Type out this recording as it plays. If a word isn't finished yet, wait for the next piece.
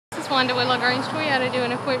Wanda with LaGrange Toyota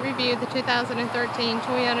doing a quick review of the 2013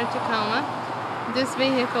 Toyota Tacoma. This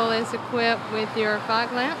vehicle is equipped with your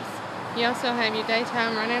fog lamps. You also have your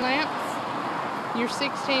daytime running lamps, your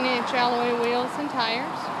 16-inch alloy wheels and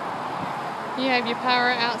tires. You have your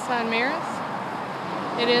power outside mirrors.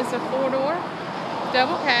 It is a 4-door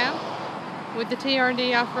double cab with the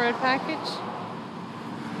TRD off-road package.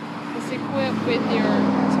 It's equipped with your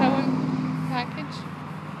towing package,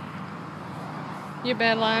 your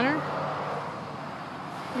bed liner,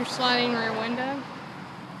 your sliding rear window.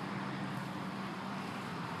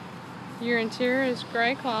 Your interior is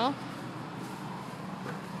gray cloth.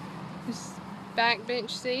 This back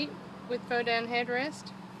bench seat with fold-down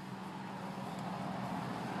headrest.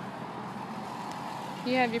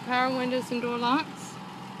 You have your power windows and door locks.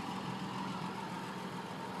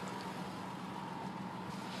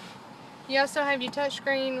 You also have your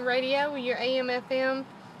touchscreen radio with your AM/FM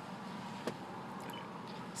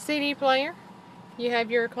CD player. You have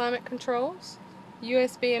your climate controls,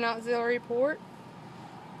 USB and auxiliary port.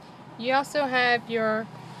 You also have your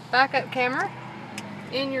backup camera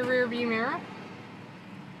in your rear view mirror.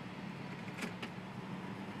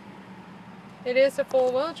 It is a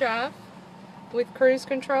 4-wheel drive with cruise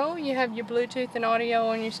control. You have your Bluetooth and audio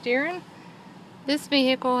on your steering. This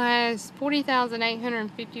vehicle has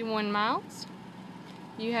 40,851 miles.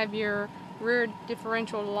 You have your rear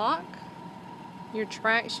differential lock, your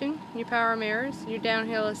traction, your power mirrors, your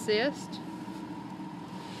downhill assist.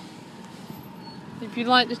 If you'd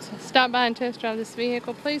like to stop by and test drive this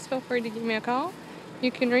vehicle, please feel free to give me a call.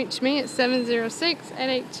 You can reach me at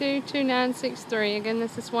 706-882-2963. Again,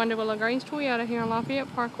 this is Wanda with LaGrange Toyota here on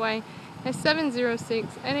Lafayette Parkway at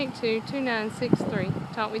 706-882-2963.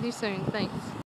 Talk with you soon. Thanks.